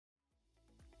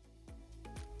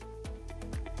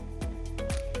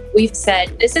We've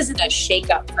said this isn't a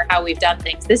shakeup for how we've done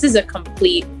things. This is a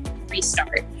complete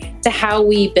restart to how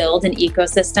we build an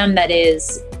ecosystem that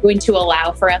is going to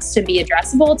allow for us to be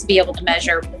addressable, to be able to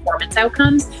measure performance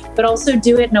outcomes, but also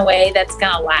do it in a way that's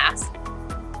going to last.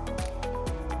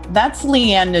 That's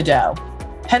Leanne Nadeau,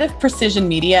 Head of Precision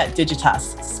Media at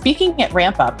Digitas, speaking at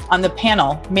RampUp on the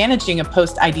panel Managing a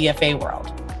Post-IDFA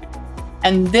World.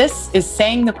 And this is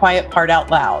Saying the Quiet Part Out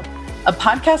Loud, a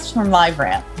podcast from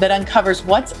LiveRamp that uncovers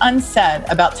what's unsaid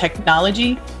about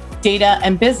technology, data,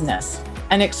 and business,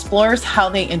 and explores how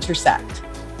they intersect.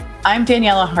 I'm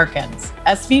Daniela Harkins,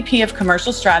 SVP of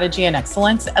Commercial Strategy and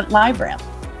Excellence at LiveRamp.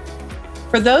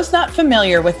 For those not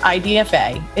familiar with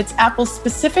IDFA, it's Apple's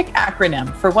specific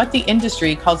acronym for what the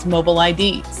industry calls mobile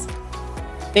IDs.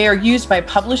 They are used by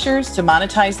publishers to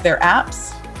monetize their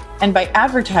apps and by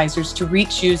advertisers to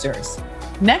reach users.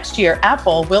 Next year,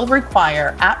 Apple will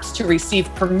require apps to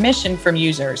receive permission from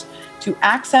users to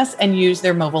access and use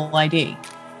their mobile ID.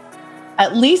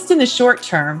 At least in the short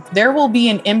term, there will be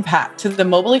an impact to the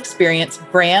mobile experience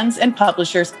brands and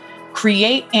publishers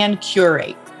create and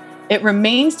curate. It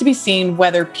remains to be seen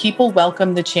whether people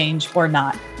welcome the change or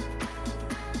not.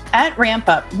 At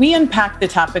RampUp, we unpack the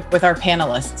topic with our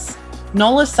panelists.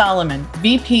 Nola Solomon,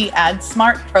 VP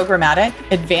AdSmart Programmatic,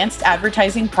 Advanced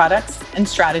Advertising Products and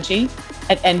Strategy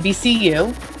at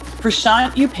NBCU,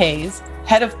 Prashant Upais,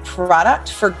 Head of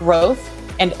Product for Growth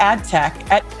and Ad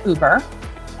Tech at Uber,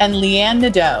 and Leanne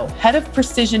Nadeau, Head of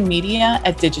Precision Media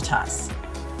at Digitas.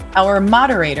 Our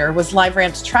moderator was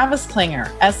LiveRamp's Travis Klinger,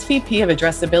 SVP of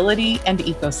Addressability and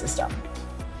Ecosystem.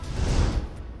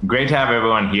 Great to have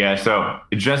everyone here. So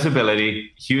addressability,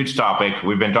 huge topic.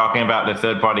 We've been talking about the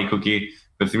third-party cookie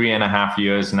for 3.5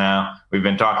 years now. We've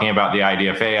been talking about the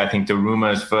IDFA. I think the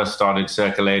rumors first started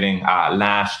circulating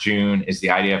last June. Is the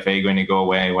IDFA going to go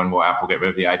away? When will Apple get rid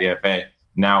of the IDFA?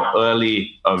 Now,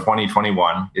 early of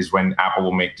 2021 is when Apple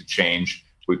will make the change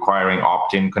requiring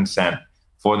opt-in consent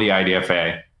for the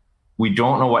IDFA. We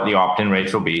don't know what the opt-in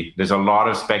rates will be. There's a lot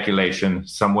of speculation,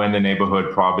 somewhere in the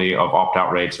neighborhood probably of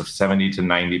opt-out rates of 70 to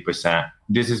 90%.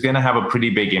 This is going to have a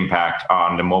pretty big impact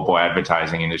on the mobile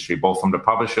advertising industry, both from the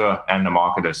publisher and the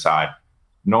marketer side.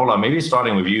 Nola, maybe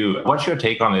starting with you, what's your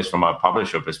take on this from a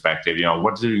publisher perspective?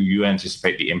 What do you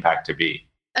anticipate the impact to be?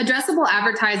 Addressable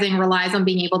advertising relies on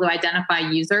being able to identify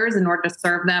users in order to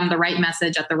serve them the right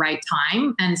message at the right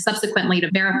time, and subsequently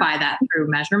to verify that through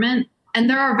measurement. And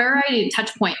there are a variety of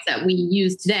touch points that we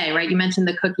use today, right? You mentioned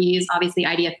the cookies, obviously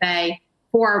IDFA.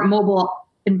 For mobile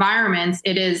environments,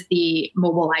 it is the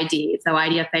mobile ID, so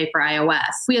IDFA for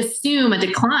iOS. We assume a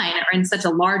decline, or in such a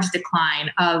large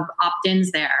decline of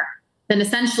opt-ins there, then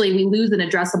essentially we lose an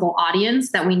addressable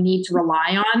audience that we need to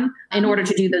rely on in order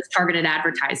to do those targeted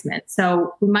advertisements.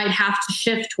 So we might have to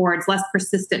shift towards less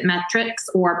persistent metrics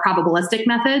or probabilistic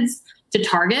methods to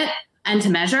target and to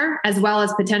measure, as well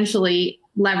as potentially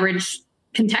leverage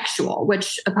contextual,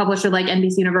 which a publisher like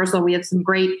NBC Universal, we have some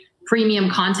great premium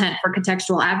content for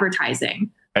contextual advertising.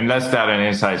 And less data and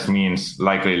insights means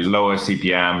likely lower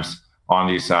CPMs on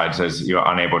these sides as you're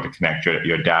unable to connect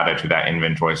your data to that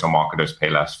inventory, so marketers pay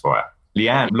less for it.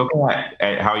 Leanne, looking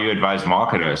at how you advise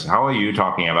marketers, how are you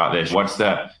talking about this? What's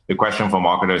the question for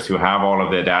marketers who have all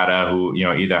of their data, who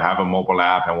either have a mobile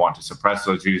app and want to suppress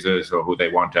those users, or who they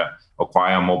want to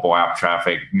acquire mobile app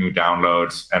traffic, new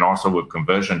downloads, and also with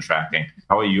conversion tracking?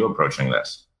 How are you approaching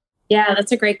this? Yeah,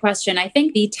 that's a great question. I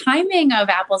think the timing of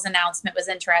Apple's announcement was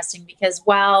interesting because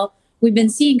while we've been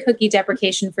seeing cookie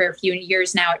deprecation for a few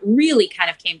years now, it really kind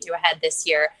of came to a head this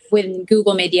year when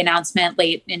Google made the announcement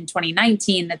late in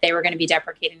 2019 that they were going to be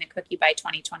deprecating the cookie by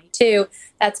 2022.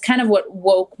 That's kind of what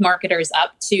woke marketers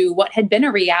up to what had been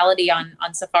a reality on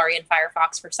Safari and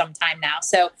Firefox for some time now.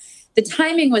 So the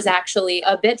timing was actually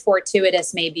a bit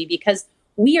fortuitous maybe because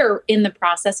we are in the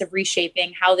process of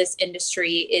reshaping how this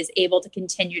industry is able to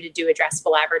continue to do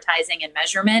addressable advertising and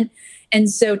measurement. And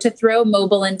so to throw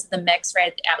mobile into the mix right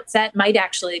at the outset might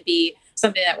actually be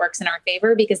something that works in our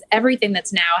favor because everything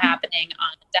that's now happening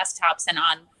on desktops and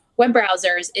on web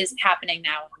browsers is happening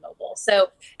now on mobile.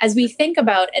 So as we think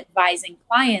about advising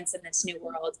clients in this new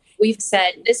world, we've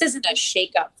said this isn't a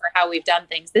shakeup for how we've done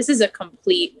things. This is a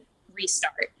complete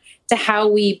restart to how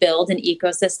we build an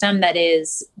ecosystem that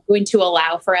is going to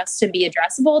allow for us to be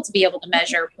addressable, to be able to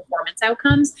measure performance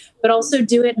outcomes, but also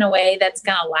do it in a way that's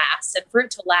going to last. And for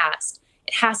it to last,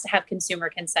 it has to have consumer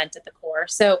consent at the core.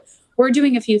 So we're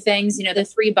doing a few things. The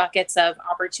 3 buckets of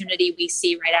opportunity we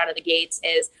see right out of the gates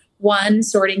is 1,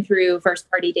 sorting through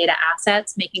first-party data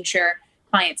assets, making sure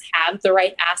clients have the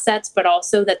right assets, but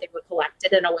also that they were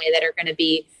collected in a way that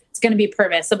it's going to be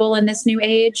permissible in this new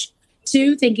age.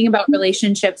 2, thinking about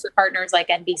relationships with partners like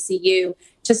NBCU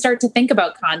to start to think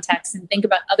about context and think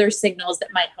about other signals that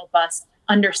might help us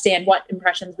understand what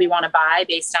impressions we want to buy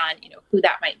based on, who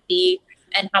that might be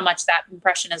and how much that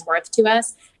impression is worth to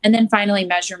us. And then finally,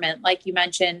 measurement. Like you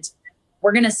mentioned,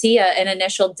 we're going to see an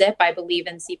initial dip, I believe,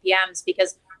 in CPMs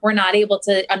because we're not able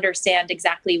to understand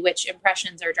exactly which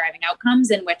impressions are driving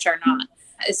outcomes and which are not.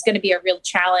 It's going to be a real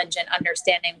challenge in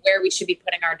understanding where we should be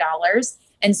putting our dollars.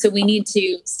 And so we need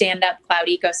to stand up cloud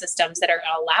ecosystems that are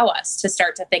going to allow us to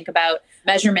start to think about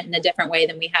measurement in a different way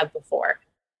than we have before.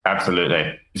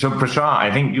 Absolutely. So Prashant,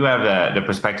 I think you have the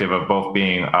perspective of both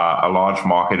being a large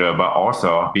marketer, but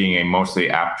also being a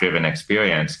mostly app-driven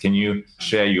experience. Can you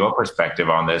share your perspective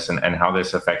on this and how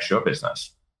this affects your business?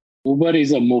 Uber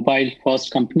is a mobile-first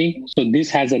company, so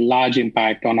this has a large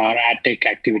impact on our ad tech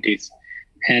activities.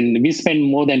 And we spend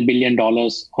more than $1 billion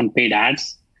on paid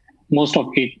ads. Most of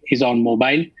it is on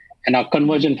mobile, and our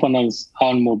conversion funnels are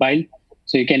on mobile.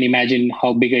 So you can imagine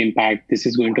how big an impact this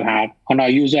is going to have on our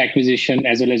user acquisition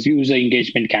as well as user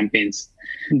engagement campaigns.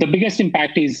 The biggest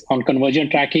impact is on conversion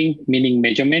tracking, meaning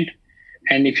measurement.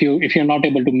 And if you're not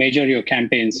able to measure your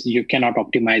campaigns, you cannot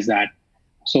optimize that.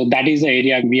 So that is the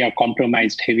area we are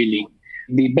compromised heavily.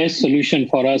 The best solution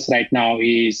for us right now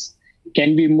is,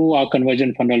 can we move our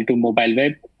conversion funnel to mobile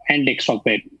web and desktop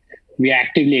web? We are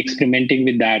actively experimenting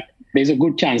with that. There's a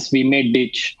good chance we may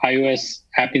ditch iOS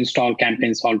app install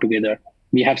campaigns altogether.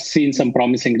 We have seen some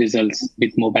promising results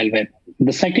with mobile web.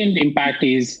 The second impact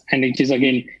is, and it is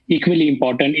again equally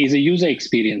important, is a user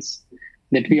experience.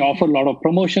 That we offer a lot of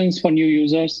promotions for new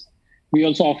users. We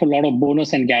also offer a lot of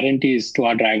bonus and guarantees to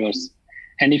our drivers.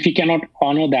 And if we cannot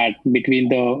honor that between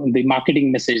the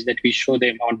marketing message that we show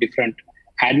them on different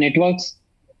ad networks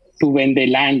to when they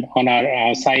land on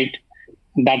our site,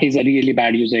 that is a really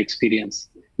bad user experience.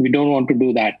 We don't want to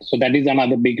do that. So that is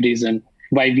another big reason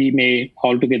why we may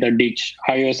altogether ditch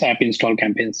iOS app install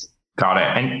campaigns. Got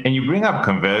it. And you bring up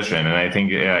conversion, and I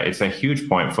think it's a huge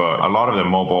point for a lot of the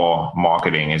mobile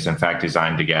marketing is in fact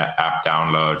designed to get app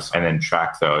downloads and then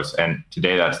track those. And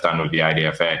today that's done with the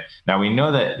IDFA. Now we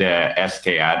know that the SK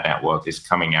ad network is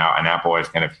coming out, and Apple has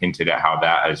kind of hinted at how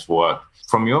that has worked.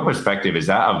 From your perspective, is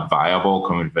that a viable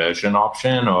conversion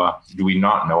option, or do we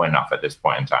not know enough at this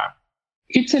point in time?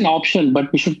 It's an option, but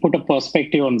we should put a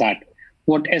perspective on that.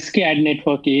 What SK ad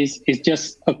network is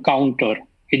just a counter.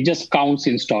 It just counts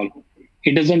install.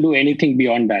 It doesn't do anything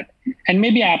beyond that. And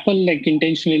maybe Apple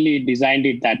intentionally designed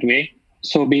it that way.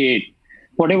 So be it.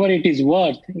 Whatever it is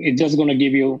worth, it's just going to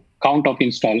give you count of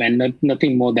install and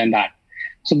nothing more than that.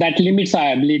 So that limits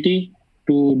our ability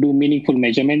to do meaningful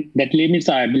measurement. That limits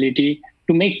our ability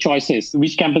to make choices.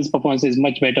 Which campaign's performance is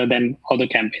much better than other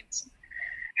campaigns.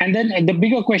 And then the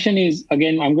bigger question is,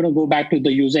 again, I'm going to go back to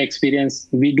the user experience.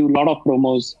 We do a lot of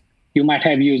promos. You might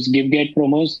have used GiveGet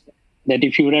promos that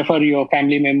if you refer your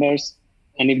family members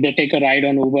and if they take a ride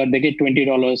on Uber, they get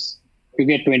 $20, you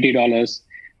get $20.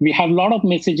 We have a lot of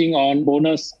messaging on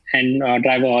bonus and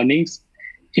driver earnings.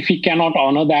 If we cannot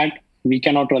honor that, we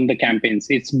cannot run the campaigns.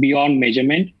 It's beyond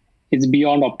measurement. It's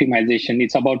beyond optimization.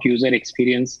 It's about user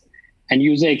experience. And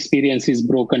user experience is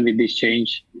broken with this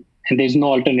change. And there's no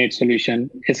alternate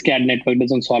solution. SK ad network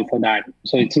doesn't solve for that.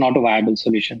 So it's not a viable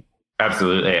solution.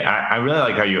 Absolutely. I really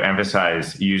like how you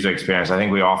emphasize user experience. I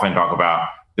think we often talk about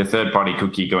the third-party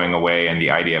cookie going away and the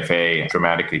IDFA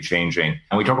dramatically changing.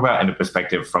 And we talk about it in the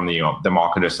perspective from the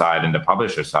marketer side and the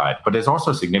publisher side, but there's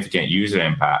also significant user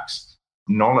impacts.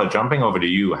 Nola, jumping over to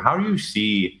you, how do you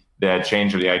see the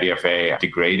change of the IDFA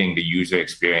degrading the user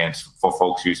experience for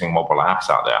folks using mobile apps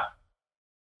out there?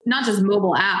 Not just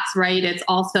mobile apps, right? It's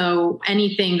also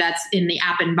anything that's in the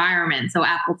app environment. So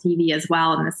Apple TV as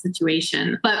well in this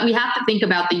situation. But we have to think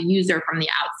about the user from the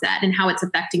outset and how it's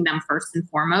affecting them first and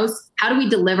foremost. How do we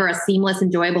deliver a seamless,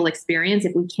 enjoyable experience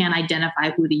if we can't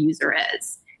identify who the user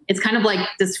is? It's kind of like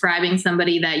describing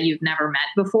somebody that you've never met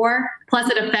before. Plus,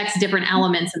 it affects different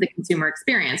elements of the consumer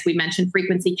experience. We mentioned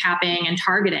frequency capping and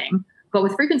targeting. But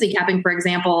with frequency capping, for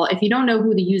example, if you don't know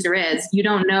who the user is, you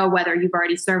don't know whether you've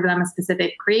already served them a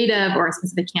specific creative or a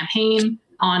specific campaign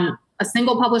on a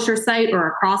single publisher site or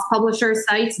across publisher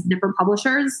sites, different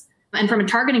publishers. And from a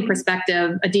targeting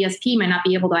perspective, a DSP might not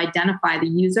be able to identify the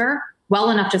user well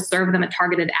enough to serve them a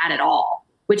targeted ad at all,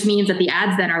 which means that the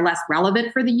ads then are less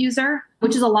relevant for the user,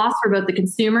 which is a loss for both the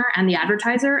consumer and the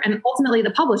advertiser, and ultimately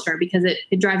the publisher, because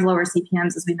it drives lower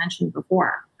CPMs, as we mentioned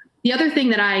before. The other thing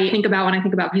that I think about when I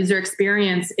think about user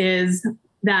experience is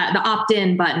that the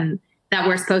opt-in button that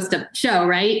we're supposed to show,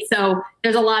 right? So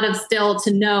there's a lot of still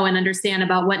to know and understand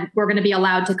about what we're going to be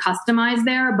allowed to customize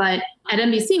there. But At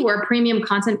NBC, we're a premium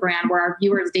content brand where our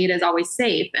viewers' data is always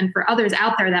safe. And for others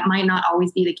out there, that might not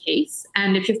always be the case.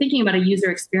 And if you're thinking about a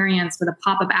user experience with a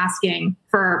pop-up asking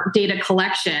for data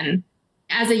collection,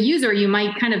 as a user, you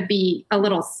might kind of be a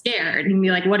little scared and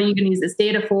be like, what are you going to use this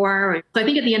data for? So I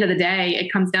think at the end of the day,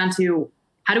 it comes down to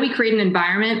how do we create an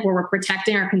environment where we're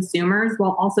protecting our consumers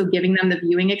while also giving them the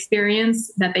viewing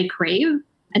experience that they crave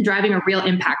and driving a real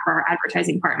impact for our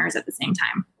advertising partners at the same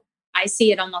time. I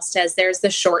see it almost as there's the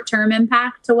short-term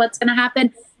impact to what's going to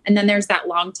happen, and then there's that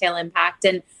long-tail impact.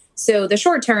 And so the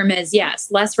short term is, yes,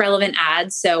 less relevant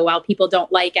ads. So while people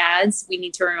don't like ads, we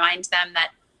need to remind them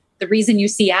that the reason you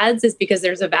see ads is because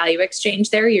there's a value exchange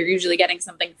there. You're usually getting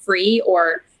something free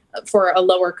or for a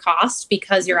lower cost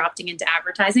because you're opting into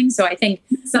advertising. So I think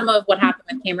some of what happened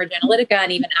with Cambridge Analytica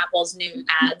and even Apple's new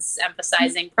ads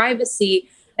emphasizing privacy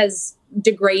has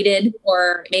degraded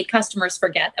or made customers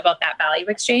forget about that value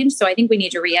exchange. So I think we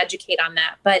need to re-educate on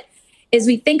that. But as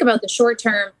we think about the short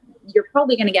term, you're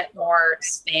probably going to get more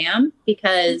spam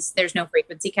because there's no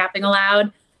frequency capping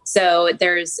allowed. So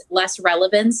there's less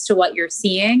relevance to what you're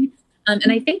seeing.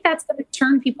 And I think that's going to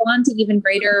turn people on to even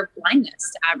greater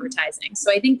blindness to advertising.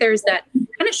 So I think there's that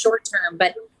kind of short term.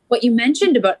 But what you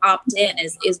mentioned about opt-in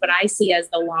is what I see as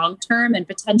the long term and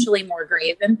potentially more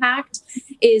grave impact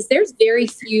is there's very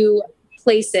few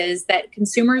places that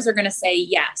consumers are going to say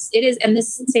yes. It is, and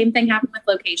this same thing happened with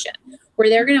location, where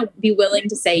they're going to be willing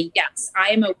to say, yes, I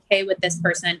am okay with this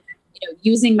person,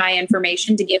 using my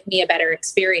information to give me a better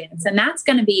experience. And that's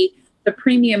going to be the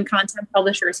premium content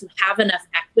publishers who have enough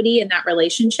equity in that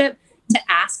relationship to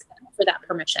ask them for that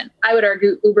permission. I would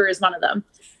argue Uber is one of them.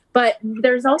 But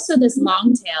there's also this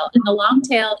long tail, and the long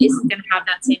tail isn't going to have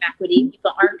that same equity.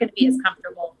 People aren't going to be as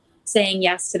comfortable saying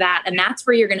yes to that. And that's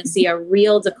where you're going to see a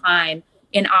real decline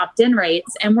in opt-in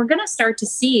rates. And we're going to start to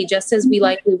see, just as we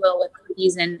likely will with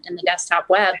cookies in the desktop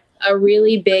web, a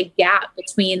really big gap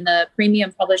between the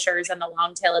premium publishers and the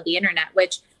long tail of the internet,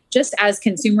 which just as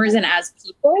consumers and as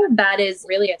people, that is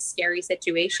really a scary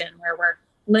situation where we're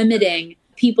limiting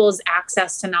people's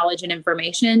access to knowledge and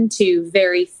information to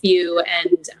very few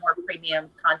and more premium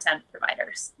content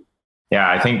providers. Yeah,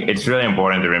 I think it's really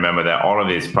important to remember that all of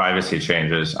these privacy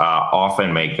changes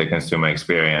often make the consumer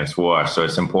experience worse. So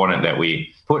it's important that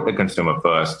we put the consumer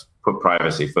first, put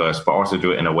privacy first, but also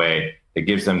do it in a way that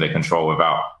gives them the control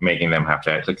without making them have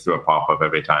to click through a pop-up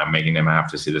every time, making them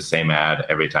have to see the same ad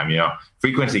every time.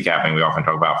 Frequency capping, we often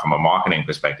talk about from a marketing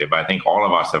perspective, but I think all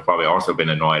of us have probably also been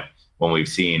annoyed when we've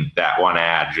seen that one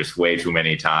ad just way too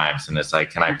many times. And it's like,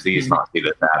 can I please not see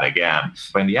this ad again?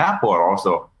 But in the app world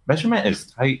also, measurement is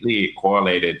tightly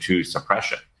correlated to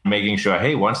suppression, making sure,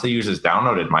 hey, once the users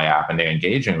downloaded my app and they're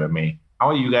engaging with me, how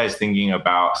are you guys thinking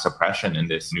about suppression in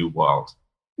this new world?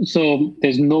 So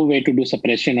there's no way to do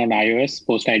suppression on iOS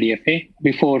post IDFA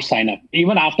before sign up.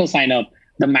 Even after sign up,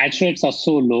 the match rates are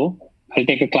so low. I'll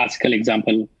take a classical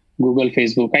example, Google,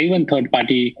 Facebook, or even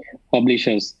third-party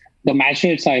publishers. The match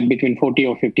rates are between 40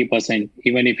 or 50%,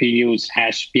 even if you use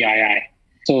 #PII.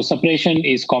 So suppression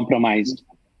is compromised.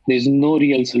 There's no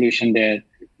real solution there.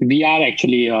 We are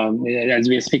actually, as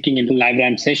we are speaking in the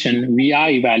LiveRamp session, we are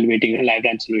evaluating a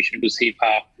LiveRamp solution to see if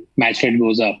our match rate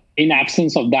goes up. In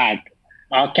absence of that,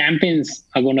 our campaigns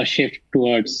are going to shift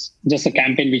towards just a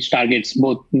campaign which targets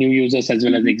both new users as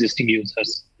well as existing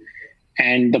users.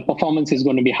 And the performance is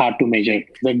going to be hard to measure,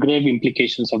 the grave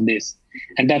implications of this.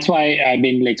 And that's why I've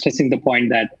been stressing the point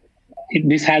that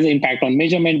this has an impact on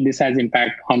measurement, this has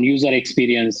impact on user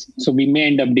experience. So we may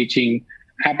end up ditching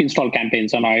app install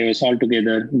campaigns on iOS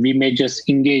altogether. We may just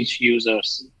engage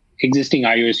users, existing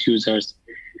iOS users,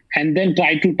 and then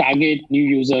try to target new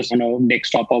users on a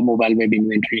desktop or mobile web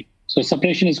inventory. So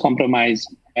suppression is compromised.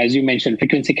 As you mentioned,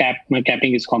 frequency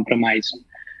capping is compromised.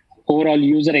 Overall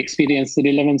user experience, the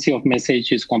relevancy of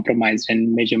message is compromised,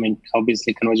 and measurement,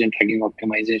 obviously conversion tracking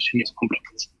optimization is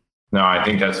compromised. No, I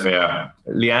think that's fair.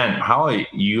 Leanne, how are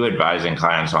you advising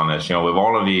clients on this? With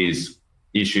all of these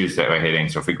issues that we're hitting,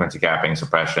 so frequency capping,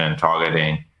 suppression,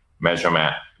 targeting,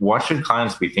 measurement, what should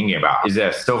clients be thinking about? Is there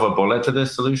a silver bullet to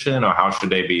this solution, or how should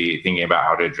they be thinking about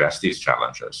how to address these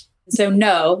challenges? So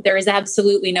no, there is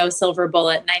absolutely no silver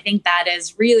bullet. And I think that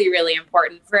is really, really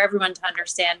important for everyone to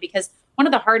understand, because one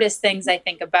of the hardest things I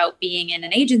think about being in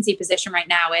an agency position right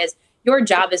now is your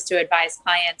job is to advise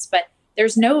clients, but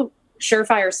there's no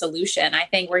surefire solution. I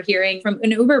think we're hearing from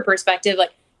an Uber perspective,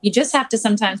 you just have to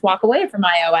sometimes walk away from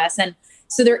iOS. And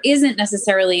so there isn't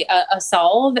necessarily a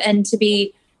solve. And to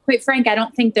be quite frank, I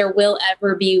don't think there will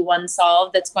ever be one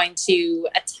solve that's going to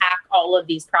attack all of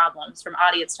these problems, from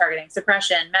audience targeting,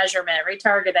 suppression, measurement,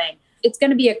 retargeting. It's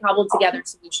going to be a cobbled together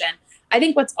solution. I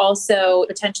think what's also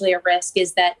potentially a risk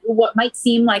is that what might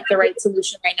seem like the right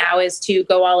solution right now is to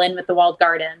go all in with the walled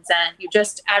gardens and you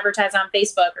just advertise on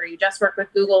Facebook or you just work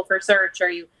with Google for search or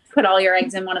you put all your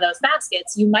eggs in one of those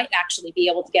baskets. You might actually be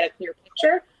able to get a clear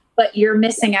picture, but you're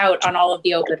missing out on all of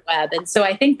the open web. And so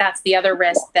I think that's the other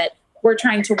risk that we're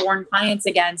trying to warn clients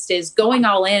against is going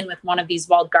all in with one of these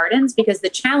walled gardens, because the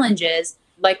challenge is,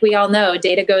 like we all know,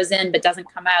 data goes in but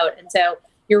doesn't come out. And so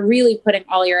you're really putting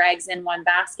all your eggs in one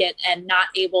basket and not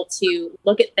able to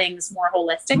look at things more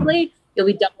holistically. You'll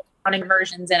be double counting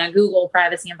versions in a Google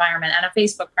privacy environment and a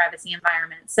Facebook privacy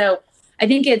environment. So I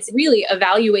think it's really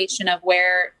evaluation of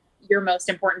where your most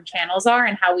important channels are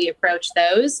and how we approach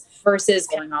those versus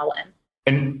going all in.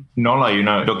 And Nola,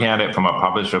 looking at it from a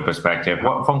publisher perspective,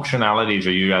 what functionalities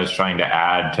are you guys trying to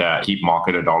add to keep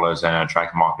marketer dollars and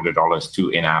attract marketer dollars to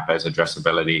in-app as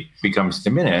addressability becomes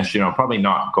diminished? Probably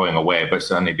not going away, but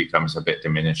certainly becomes a bit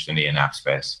diminished in the in-app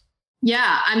space.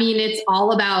 Yeah, it's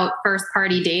all about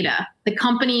first-party data. The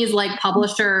companies like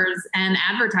publishers and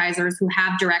advertisers who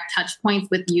have direct touch points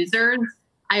with users,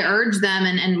 I urge them,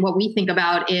 and what we think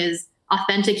about is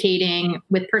authenticating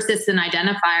with persistent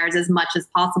identifiers as much as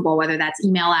possible, whether that's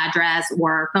email address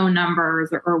or phone numbers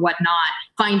or whatnot,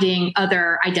 finding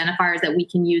other identifiers that we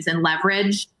can use and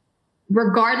leverage,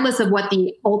 regardless of what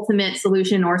the ultimate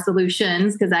solution or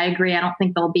solutions, because I agree, I don't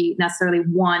think there'll be necessarily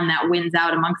one that wins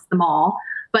out amongst them all,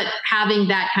 but having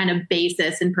that kind of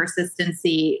basis and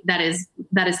persistency that is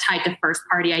tied to first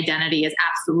party identity is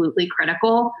absolutely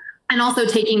critical. And also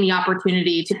taking the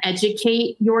opportunity to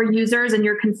educate your users and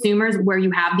your consumers where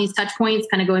you have these touch points,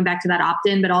 kind of going back to that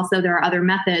opt-in, but also there are other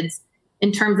methods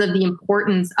in terms of the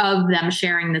importance of them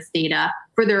sharing this data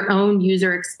for their own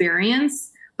user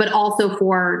experience, but also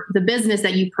for the business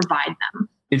that you provide them.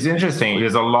 It's interesting.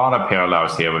 There's a lot of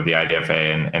parallels here with the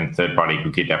IDFA and third-party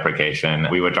cookie deprecation.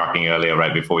 We were talking earlier,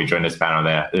 right before we joined this panel,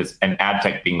 there's an ad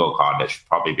tech bingo card that should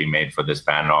probably be made for this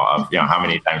panel of how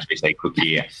many times we say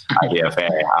cookie, IDFA,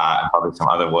 and probably some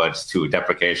other words to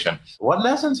deprecation. What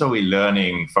lessons are we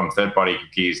learning from third-party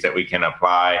cookies that we can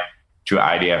apply to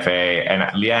IDFA? And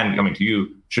Leanne, coming to you,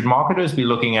 should marketers be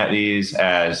looking at these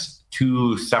as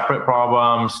two separate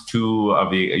problems, two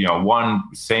of the, one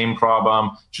same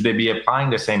problem? Should they be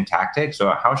applying the same tactics,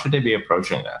 or how should they be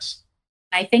approaching this?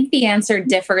 I think the answer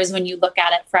differs when you look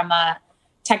at it from a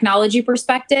technology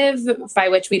perspective, by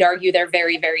which we'd argue they're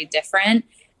very, very different,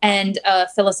 and a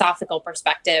philosophical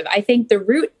perspective. I think the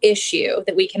root issue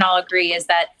that we can all agree is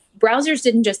that browsers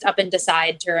didn't just up and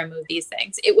decide to remove these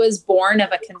things. It was born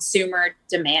of a consumer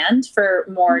demand for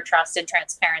more trust and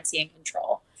transparency and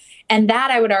control. And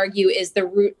that, I would argue, is the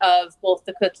root of both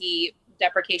the cookie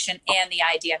deprecation and the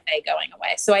IDFA going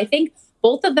away. So I think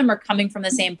both of them are coming from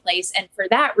the same place. And for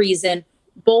that reason,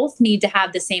 both need to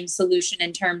have the same solution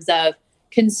in terms of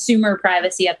consumer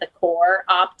privacy at the core,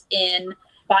 opt-in,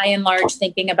 by and large,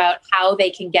 thinking about how they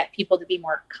can get people to be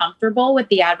more comfortable with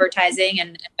the advertising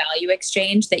and value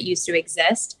exchange that used to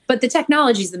exist. But the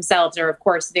technologies themselves are, of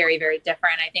course, very, very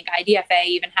different. I think IDFA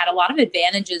even had a lot of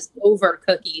advantages over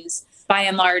cookies, by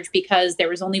and large, because there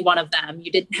was only one of them.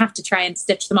 You didn't have to try and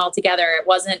stitch them all together. It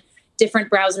wasn't different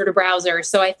browser to browser.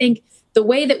 So I think the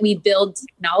way that we build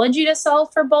technology to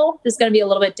solve for both is going to be a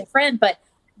little bit different, but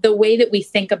the way that we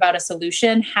think about a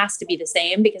solution has to be the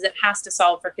same, because it has to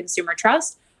solve for consumer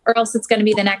trust, or else it's going to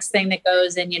be the next thing that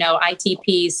goes in,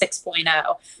 ITP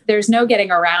 6.0. There's no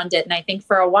getting around it. And I think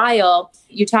for a while,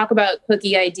 you talk about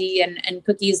cookie ID and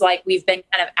cookies like we've been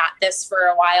kind of at this for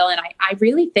a while. And I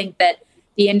really think that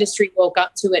the industry woke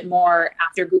up to it more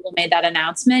after Google made that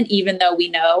announcement, even though we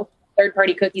know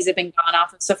third-party cookies have been gone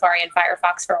off of Safari and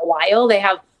Firefox for a while. They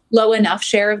have low enough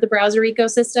share of the browser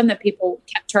ecosystem that people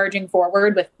kept charging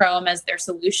forward with Chrome as their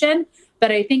solution.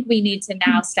 But I think we need to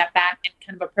now step back and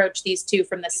kind of approach these two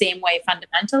from the same way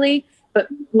fundamentally, but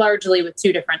largely with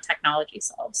two different technology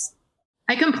solves.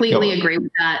 I completely agree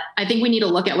with that. I think we need to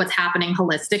look at what's happening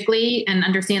holistically and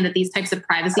understand that these types of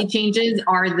privacy changes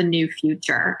are the new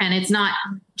future. And it's not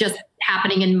just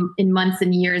happening in months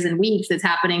and years and weeks. It's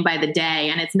happening by the day.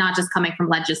 And it's not just coming from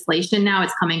legislation now.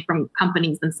 It's coming from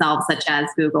companies themselves, such as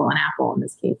Google and Apple in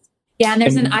this case. Yeah, and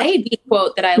there's an IAB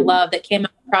quote that I love that came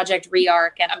out of Project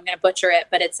Rearc, and I'm going to butcher it,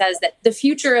 but it says that the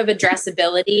future of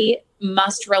addressability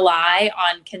must rely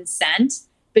on consent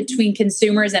between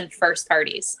consumers and first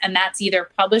parties. And that's either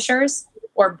publishers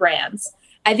or brands.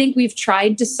 I think we've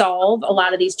tried to solve a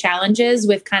lot of these challenges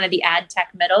with kind of the ad tech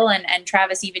middle. And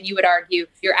Travis, even you would argue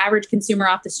your average consumer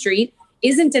off the street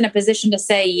isn't in a position to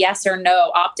say yes or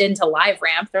no, opt into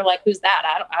LiveRamp. They're like, who's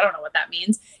that? I don't know what that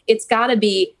means. It's got to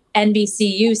be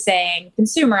NBCU saying,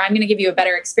 consumer, I'm going to give you a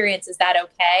better experience. Is that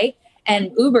okay?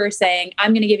 and Uber saying,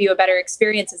 I'm going to give you a better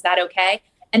experience. Is that okay?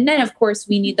 And then, of course,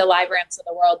 we need the LiveRamps of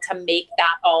the world to make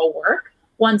that all work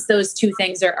once those two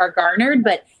things are garnered.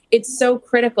 But it's so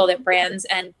critical that brands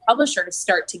and publishers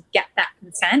start to get that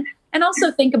consent and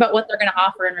also think about what they're going to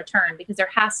offer in return, because there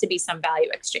has to be some value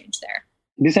exchange there.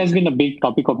 This has been a big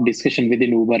topic of discussion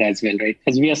within Uber as well, right?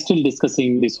 As we are still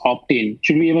discussing this opt-in,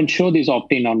 should we even show this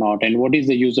opt-in or not? And what is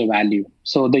the user value?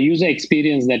 So the user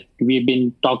experience that we've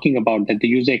been talking about, that the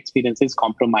user experience is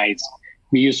compromised.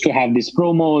 We used to have these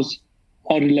promos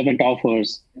or relevant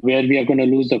offers where we are going to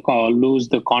lose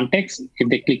the context if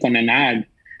they click on an ad.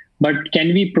 But can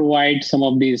we provide some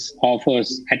of these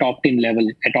offers at opt-in level,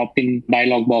 at opt-in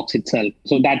dialog box itself?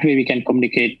 So that way we can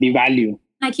communicate the value.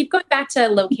 I keep going back to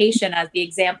location as the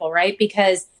example, right?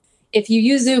 Because if you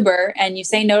use Uber and you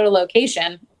say no to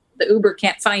location, the Uber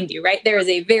can't find you, right? There is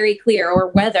a very clear, or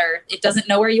weather, it doesn't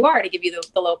know where you are to give you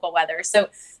the local weather. So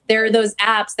there are those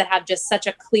apps that have just such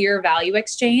a clear value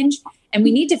exchange. And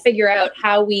we need to figure out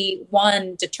how we,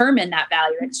 one, determine that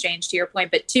value exchange, to your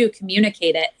point, but two,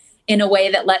 communicate it in a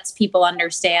way that lets people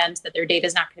understand that their data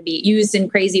is not going to be used in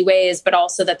crazy ways, but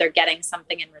also that they're getting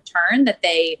something in return that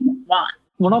they want.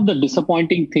 One of the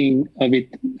disappointing things with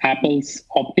Apple's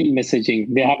opt-in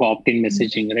messaging, they have opt-in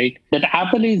messaging, right? That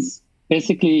Apple is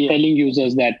basically telling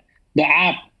users that the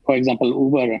app, for example,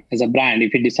 Uber as a brand,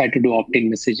 if you decide to do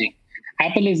opt-in messaging,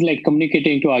 Apple is like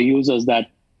communicating to our users that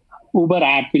Uber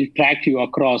app will track you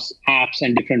across apps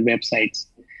and different websites,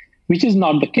 which is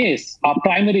not the case. Our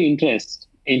primary interest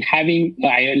in having,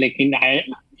 in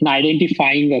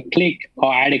identifying a click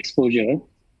or ad exposure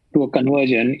to a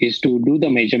conversion is to do the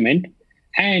measurement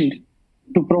and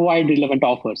to provide relevant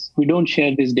offers. We don't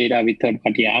share this data with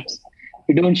third-party apps.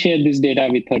 We don't share this data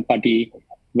with third-party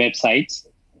websites.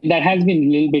 That has been a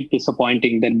little bit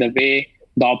disappointing, that the way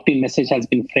the opt-in message has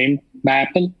been framed by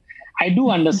Apple. I do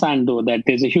understand, though, that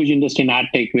there's a huge industry in ad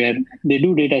tech where they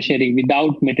do data sharing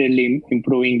without materially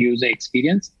improving user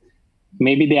experience.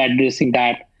 Maybe they're addressing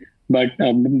that. But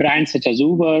brands such as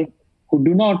Uber, who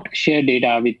do not share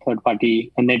data with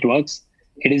third-party networks,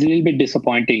 it is a little bit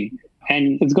disappointing.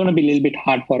 And it's going to be a little bit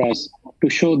hard for us to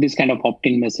show this kind of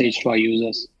opt-in message to our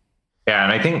users. Yeah,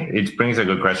 and I think it brings a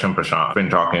good question, Prashant. I've been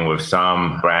talking with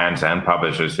some brands and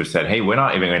publishers who said, hey, we're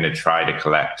not even going to try to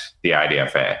collect the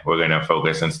IDFA. We're going to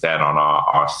focus instead on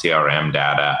our CRM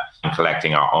data and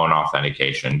collecting our own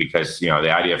authentication, because the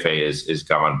IDFA is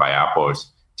governed by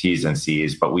Apple's T's and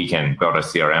C's, but we can build a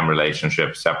CRM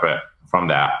relationship separate from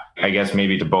that. I guess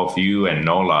maybe to both you and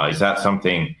Nola, is that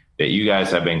something that you guys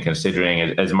have been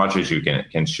considering as much as you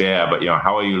can share? But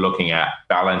how are you looking at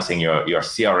balancing your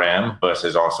CRM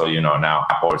versus also now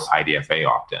Apple's IDFA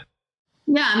opt-in?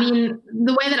 Yeah, I mean,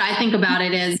 the way that I think about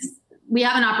it is we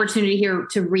have an opportunity here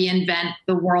to reinvent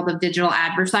the world of digital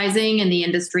advertising and the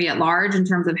industry at large in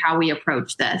terms of how we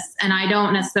approach this. And I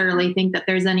don't necessarily think that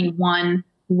there's any one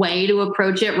way to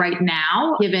approach it right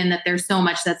now, given that there's so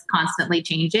much that's constantly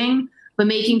changing, but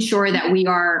making sure that we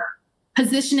are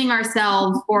positioning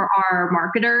ourselves for our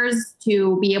marketers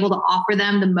to be able to offer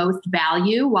them the most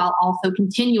value while also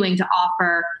continuing to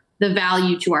offer the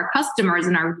value to our customers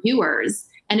and our viewers.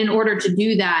 And in order to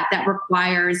do that, that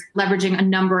requires leveraging a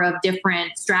number of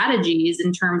different strategies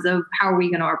in terms of how are we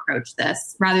going to approach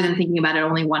this, rather than thinking about it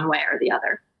only one way or the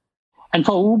other. And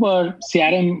for Uber,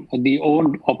 CRM, the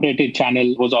owned operated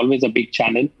channel was always a big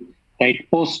channel, right?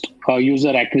 Post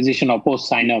user acquisition or post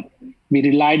sign up, we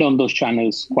relied on those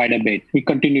channels quite a bit. We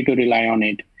continue to rely on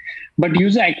it. But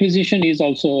user acquisition is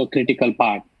also a critical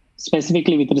part,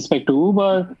 specifically with respect to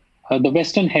Uber. The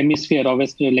Western hemisphere or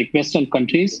Western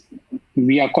countries,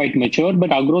 we are quite mature,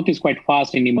 but our growth is quite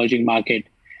fast in emerging market.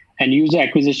 And user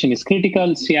acquisition is critical.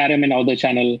 CRM and other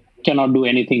channel cannot do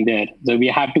anything there. So we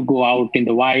have to go out in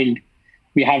the wild.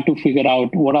 We have to figure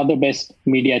out what are the best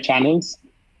media channels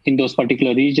in those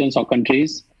particular regions or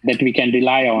countries that we can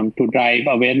rely on to drive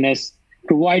awareness,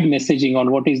 provide messaging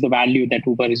on what is the value that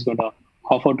Uber is going to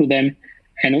offer to them,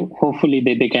 and hopefully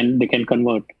they can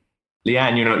convert.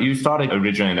 Leanne, you started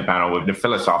originally in the panel with the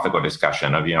philosophical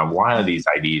discussion of, why are these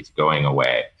IDs going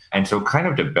away? And so kind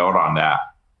of to build on that,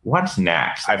 what's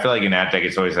next? I feel like in ad tech,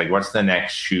 it's always like, what's the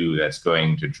next shoe that's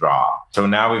going to drop? So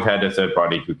now we've had the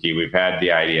third-party cookie, we've had the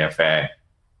IDFA.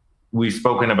 We've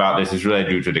spoken about this is really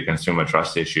due to the consumer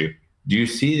trust issue. Do you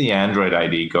see the Android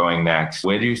ID going next?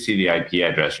 Where do you see the IP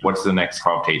address? What's the next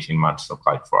 12 to 18 months look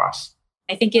like for us?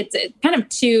 I think it's kind of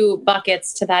two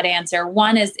buckets to that answer.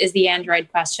 One is the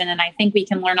Android question. And I think we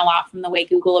can learn a lot from the way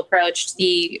Google approached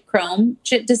the Chrome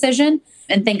decision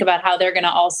and think about how they're going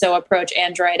to also approach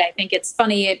Android. I think it's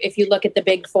funny if you look at the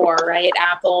big four, right?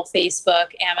 Apple, Facebook,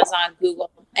 Amazon,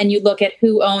 Google, and you look at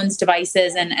who owns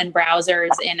devices and browsers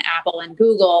in Apple and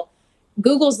Google.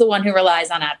 Google's the one who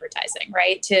relies on advertising,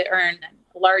 right, to earn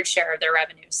a large share of their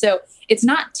revenue. So it's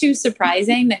not too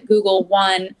surprising that Google,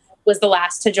 one, was the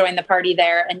last to join the party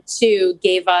there, and two,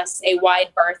 gave us a wide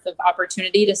berth of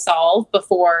opportunity to solve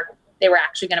before they were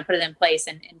actually going to put it in place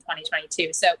in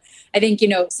 2022. So I think,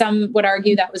 some would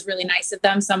argue that was really nice of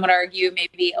them. Some would argue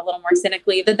maybe a little more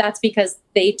cynically that that's because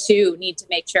they too need to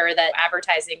make sure that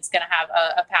advertising is going to have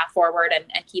a path forward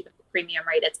and keep it the premium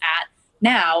rate it's at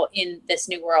now in this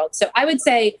new world. So I would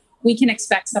say we can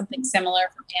expect something similar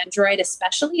from Android,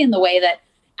 especially in the way that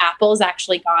Apple's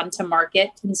actually gone to market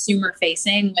consumer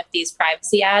facing with these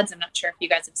privacy ads. I'm not sure if you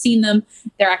guys have seen them.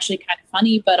 They're actually kind of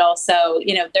funny, but also,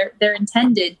 they're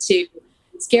intended to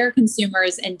scare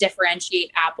consumers and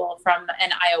differentiate Apple from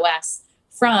an iOS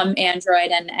from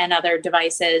Android and other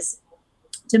devices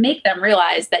to make them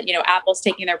realize that, Apple's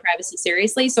taking their privacy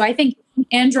seriously. So I think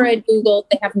Android, Google,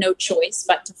 they have no choice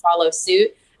but to follow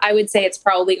suit. I would say it's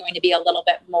probably going to be a little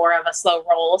bit more of a slow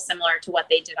roll, similar to what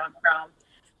they did on Chrome.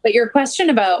 But your question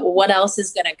about what else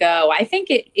is going to go, I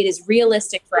think it is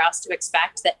realistic for us to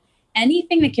expect that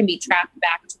anything that can be tracked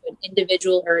back to an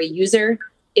individual or a user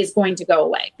is going to go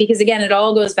away. Because again, it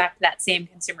all goes back to that same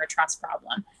consumer trust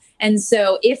problem. And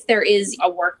so if there is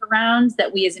a workaround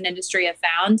that we as an industry have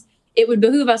found, it would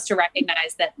behoove us to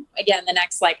recognize that, again, the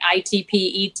next ITP,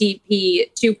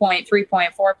 ETP 2.3,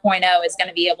 4.0 is going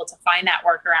to be able to find that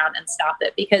workaround and stop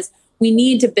it, because we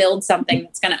need to build something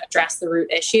that's going to address the root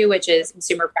issue, which is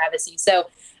consumer privacy. So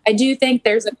I do think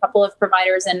there's a couple of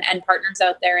providers and partners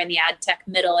out there in the ad tech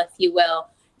middle, if you will,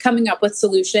 coming up with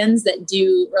solutions that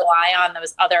do rely on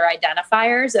those other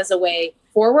identifiers as a way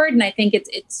forward. And I think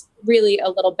it's really a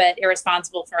little bit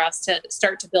irresponsible for us to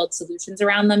start to build solutions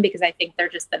around them, because I think they're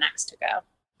just the next to go.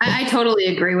 I totally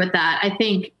agree with that. I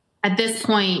think at this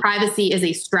point, privacy is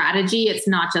a strategy. It's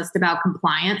not just about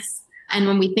compliance. And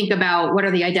when we think about what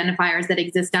are the identifiers that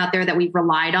exist out there that we've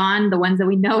relied on, the ones that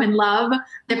we know and love,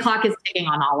 the clock is ticking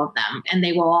on all of them, and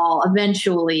they will all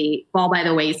eventually fall by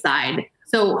the wayside.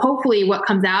 So hopefully what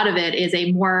comes out of it is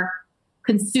a more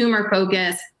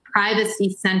consumer-focused,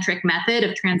 privacy-centric method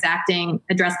of transacting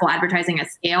addressable advertising at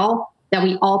scale that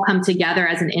we all come together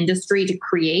as an industry to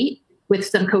create with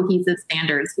some cohesive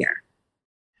standards here.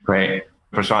 Great.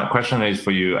 Prashant, question is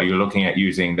for you. Are you looking at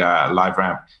using the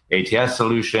LiveRamp ATS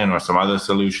solution or some other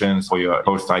solutions for your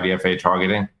post-IDFA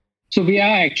targeting? So we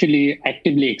are actually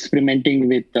actively experimenting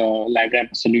with the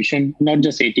LiveRamp solution, not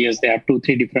just ATS. There are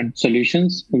 2-3 different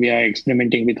solutions. We are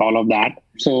experimenting with all of that.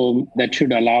 So that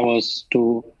should allow us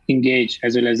to engage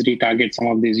as well as retarget some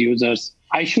of these users.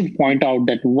 I should point out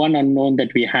that one unknown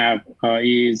that we have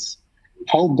is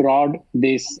how broad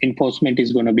this enforcement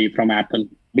is going to be from Apple.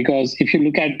 Because if you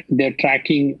look at their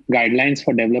tracking guidelines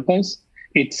for developers,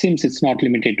 it seems it's not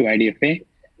limited to IDFA.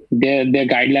 Their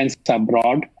guidelines are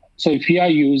broad. So if we are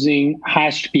using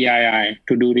hashed PII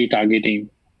to do retargeting,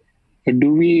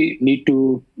 do we need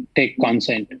to take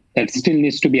consent? That still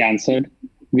needs to be answered.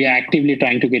 We are actively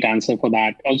trying to get answer for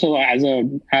that. Also, as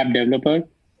an app developer,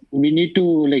 we need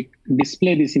to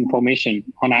display this information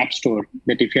on App Store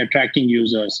that if you are tracking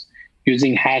users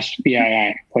using hashed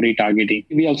PII for retargeting,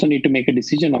 we also need to make a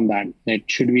decision on that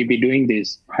should we be doing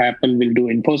this? Apple will do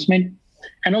enforcement.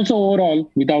 And also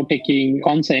overall, without taking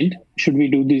consent, should we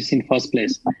do this in first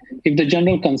place? If the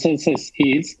general consensus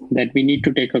is that we need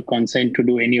to take a consent to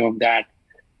do any of that,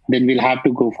 then we'll have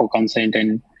to go for consent,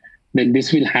 and then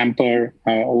this will hamper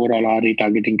overall our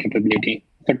retargeting capability.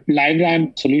 But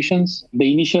LiveRamp solutions,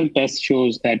 the initial test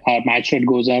shows that our match rate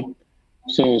goes up.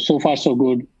 So far, so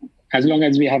good. As long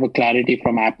as we have a clarity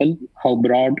from Apple, how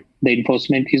broad the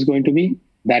enforcement is going to be,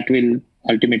 that will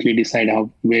ultimately decide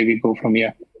where we go from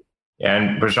here. Yeah,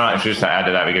 and Prashant, just to add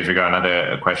to that, because we got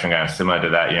another question kind of similar to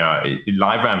that,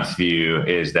 LiveRamp's view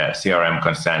is that CRM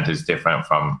consent is different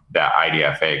from the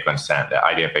IDFA consent. The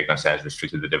IDFA consent is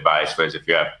restricted to the device, whereas if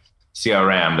you have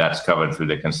CRM, that's covered through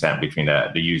the consent between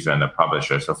the user and the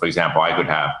publisher. So for example, I could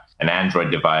have an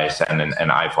Android device and an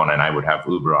iPhone, and I would have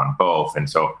Uber on both. And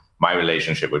so my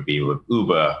relationship would be with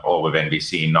Uber or with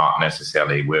NBC, not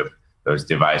necessarily with those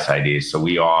device IDs. So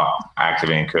we are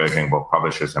actively encouraging both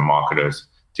publishers and marketers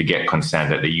to get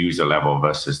consent at the user level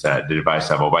versus the device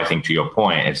level. But I think to your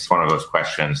point, it's one of those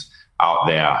questions out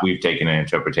there. We've taken an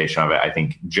interpretation of it. I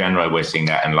think generally we're seeing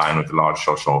that in line with the large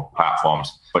social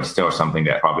platforms, but still something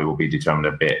that probably will be determined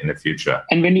a bit in the future.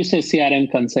 And when you say CRM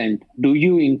consent, do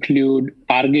you include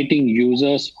targeting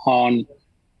users on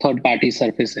third-party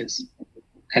surfaces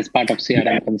as part of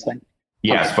CRM consent?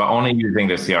 Yes, Okay. but only using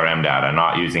the CRM data,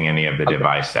 not using any of the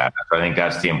device data. So I think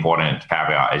that's the important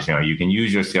caveat is, you can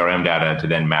use your CRM data to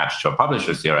then match to a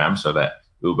publisher CRM so that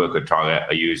Uber could target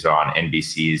a user on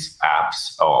NBC's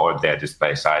apps or their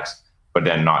display sites, but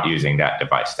then not using that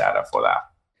device data for that.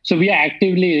 So we are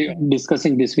actively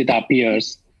discussing this with our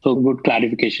peers. So good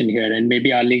clarification here. And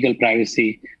maybe our legal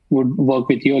privacy would work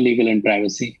with your legal and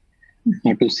privacy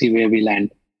to see where we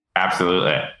land.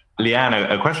 Absolutely.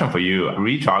 Leanne, a question for you.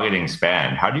 Retargeting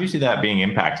spend, how do you see that being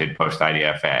impacted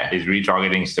post-IDFA? Is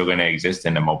retargeting still going to exist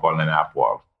in the mobile and app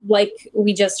world? Like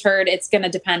we just heard, it's going to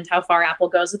depend how far Apple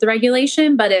goes with the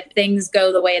regulation. But if things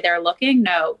go the way they're looking,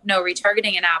 no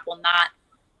retargeting in app will not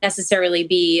necessarily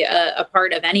be a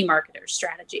part of any marketer's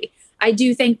strategy. I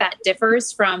do think that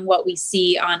differs from what we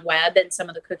see on web and some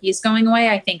of the cookies going away.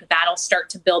 I think that'll start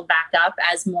to build back up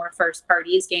as more first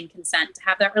parties gain consent to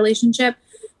have that relationship.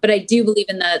 But I do believe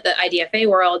in the IDFA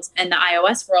world and the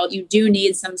iOS world, you do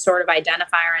need some sort of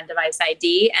identifier and device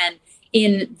ID. And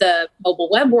in the mobile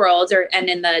web world and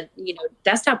in the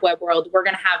desktop web world, we're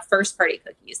going to have first party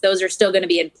cookies. Those are still going to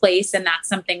be in place. And that's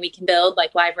something we can build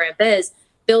like LiveRamp is,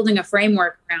 building a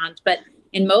framework around. But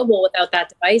in mobile, without that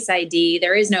device ID,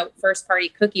 there is no first party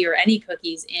cookie or any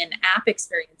cookies in app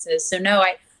experiences. So no,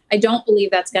 I don't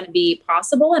believe that's going to be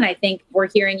possible. And I think we're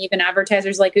hearing even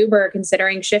advertisers like Uber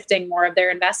considering shifting more of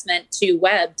their investment to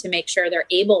web to make sure they're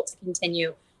able to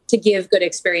continue to give good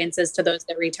experiences to those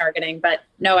they're retargeting. But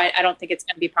no, I don't think it's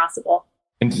going to be possible.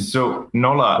 And so,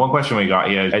 Nola, one question we got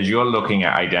here, as you're looking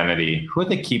at identity, who are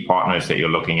the key partners that you're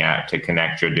looking at to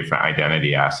connect your different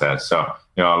identity assets? So,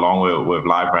 along with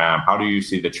LiveRamp, how do you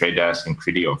see the Trade Desk and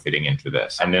Criteo fitting into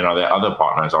this? And then are there other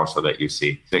partners also that you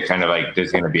see? Is it kind of like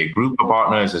there's going to be a group of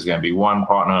partners? There's going to be one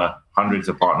partner, hundreds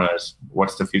of partners?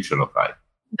 What's the future look like?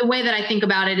 The way that I think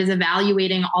about it is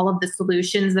evaluating all of the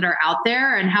solutions that are out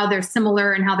there and how they're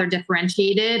similar and how they're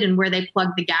differentiated and where they plug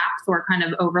the gaps or kind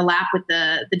of overlap with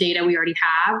the data we already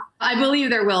have. I believe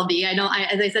there will be. As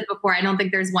I said before, I don't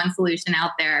think there's one solution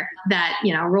out there that,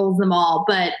 rules them all,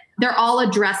 but they're all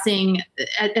addressing,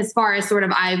 as far as sort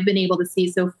of I've been able to see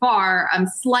so far,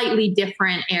 slightly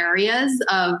different areas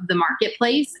of the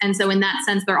marketplace. And so in that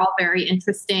sense, they're all very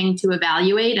interesting to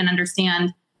evaluate and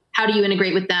understand. How do you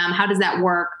integrate with them? How does that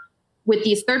work with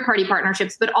these third-party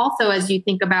partnerships? But also as you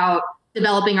think about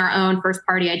developing our own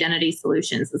first-party identity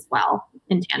solutions as well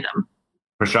in tandem.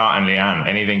 Prashant and Leanne,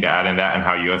 anything to add in that and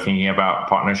how you're thinking about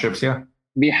partnerships here?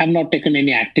 We have not taken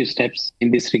any active steps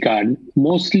in this regard.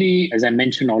 Mostly, as I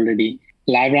mentioned already,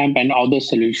 LiveRamp and other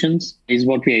solutions is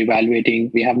what we're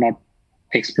evaluating. We have not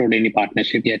explored any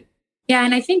partnership yet. Yeah,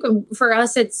 and I think for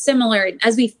us, it's similar.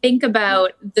 As we think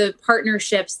about the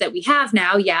partnerships that we have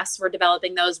now, yes, we're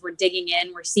developing those. We're digging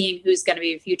in. We're seeing who's going to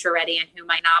be future ready and who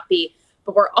might not be.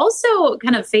 But we're also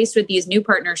kind of faced with these new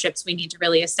partnerships we need to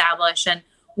really establish. And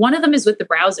one of them is with the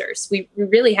browsers. We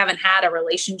really haven't had a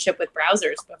relationship with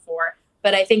browsers before.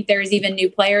 But I think there's even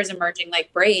new players emerging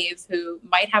like Brave who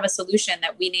might have a solution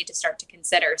that we need to start to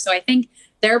consider. So I think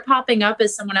they're popping up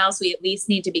as someone else we at least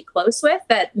need to be close with,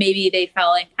 that maybe they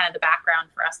fell in kind of the background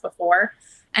for us before.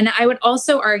 And I would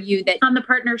also argue that on the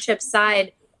partnership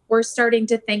side, we're starting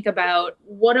to think about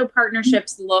what do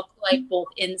partnerships look like both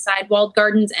inside walled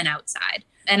gardens and outside.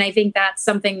 And I think that's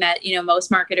something that,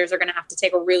 most marketers are going to have to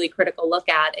take a really critical look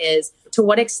at is to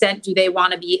what extent do they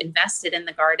want to be invested in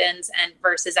the gardens and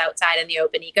versus outside in the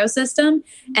open ecosystem?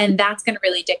 And that's going to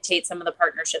really dictate some of the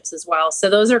partnerships as well. So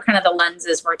those are kind of the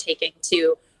lenses we're taking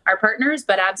to our partners,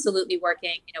 but absolutely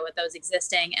working, with those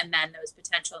existing and then those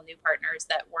potential new partners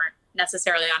that weren't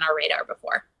necessarily on our radar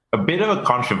before. A bit of a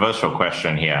controversial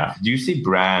question here. Do you see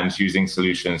brands using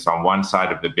solutions on one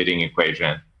side of the bidding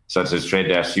equation, such as Trade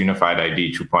Desk Unified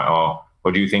ID 2.0,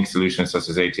 or do you think solutions such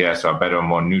as ATS are a better,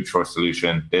 more neutral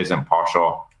solution that isn't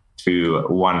partial to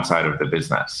one side of the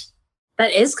business?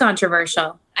 That is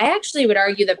controversial. I actually would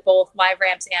argue that both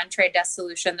LiveRamp's and Trade Desk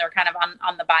solutions are kind of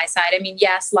on the buy side. I mean,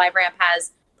 yes, LiveRamp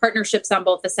has partnerships on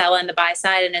both the sell and the buy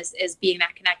side and is being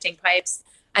that connecting pipes.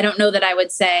 I don't know that I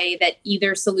would say that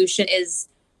either solution is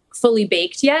fully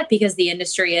baked yet because the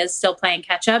industry is still playing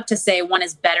catch up to say one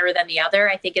is better than the other.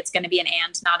 I think it's going to be an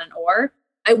and, not an or.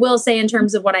 I will say in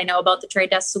terms of what I know about the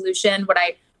Trade Desk solution, what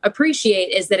I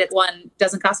appreciate is that it, one,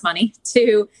 doesn't cost money.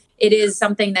 Two, it is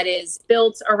something that is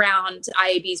built around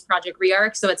IAB's Project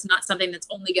Rearc. So it's not something that's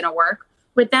only going to work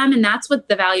with them. And that's what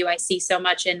the value I see so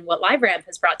much in what LiveRamp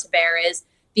has brought to bear is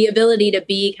the ability to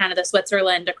be kind of the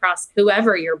Switzerland across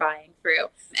whoever you're buying through.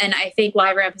 And I think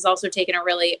LiveRamp has also taken a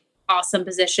really awesome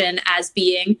position as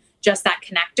being just that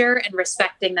connector and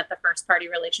respecting that the first party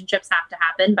relationships have to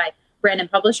happen by brand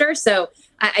and publisher. So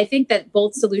I think that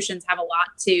both solutions have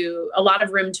a lot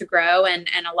of room to grow and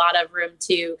a lot of room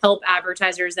to help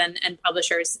advertisers and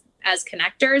publishers as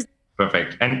connectors.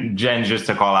 Perfect. And Jen, just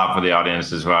to call out for the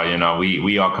audience as well,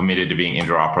 we are committed to being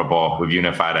interoperable with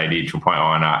Unified ID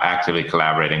 2.0 and are actively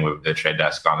collaborating with the Trade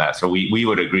Desk on that. So we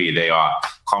would agree they are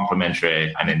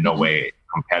complementary and in no way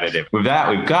competitive. With that,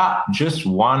 we've got just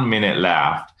 1 minute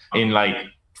left. In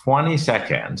 20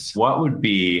 seconds, what would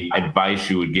be advice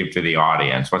you would give to the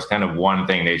audience? What's kind of one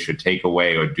thing they should take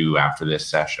away or do after this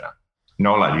session?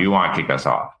 Nola, do you want to kick us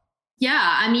off? Yeah,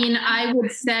 I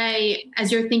would say,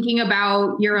 as you're thinking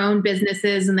about your own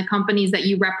businesses and the companies that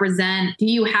you represent, do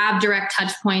you have direct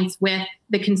touch points with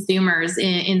the consumers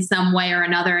in some way or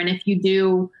another? And if you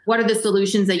do, what are the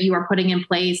solutions that you are putting in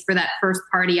place for that first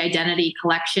party identity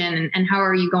collection? And how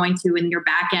are you going to, in your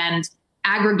back end,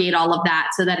 aggregate all of that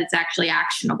so that it's actually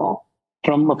actionable?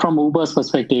 From Uber's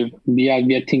perspective, we are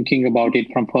thinking about it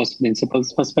from first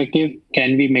principles perspective.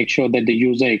 Can we make sure that the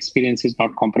user experience is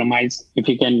not compromised? If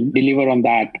we can deliver on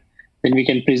that, then we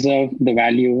can preserve the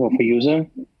value of a user,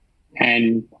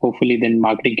 and hopefully then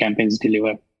marketing campaigns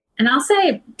deliver. And I'll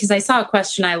say, because I saw a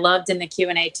question I loved in the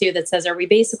Q&A too that says, are we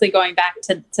basically going back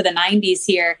to the 90s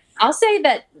here? I'll say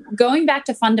that going back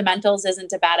to fundamentals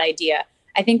isn't a bad idea.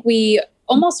 I think we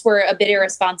almost were a bit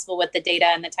irresponsible with the data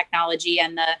and the technology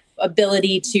and the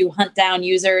ability to hunt down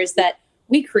users, that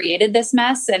we created this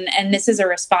mess. And this is a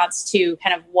response to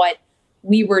kind of what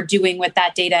we were doing with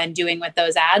that data and doing with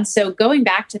those ads. So going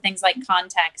back to things like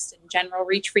context and general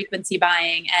reach frequency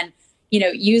buying and,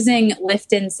 using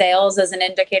lift in sales as an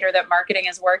indicator that marketing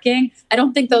is working, I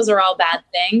don't think those are all bad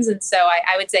things. And so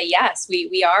I would say, yes,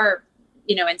 we are,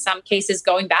 in some cases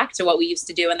going back to what we used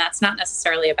to do. And that's not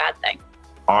necessarily a bad thing.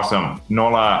 Awesome.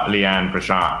 Nola, Leanne,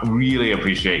 Prashant, really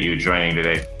appreciate you joining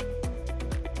today.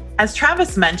 As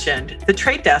Travis mentioned, the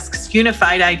Trade Desk's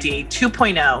Unified ID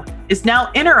 2.0 is now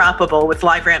interoperable with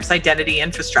LiveRamp's identity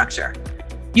infrastructure.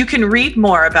 You can read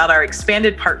more about our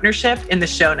expanded partnership in the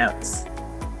show notes.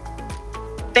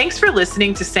 Thanks for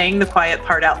listening to Saying the Quiet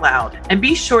Part Out Loud, and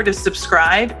be sure to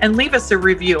subscribe and leave us a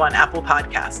review on Apple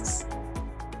Podcasts.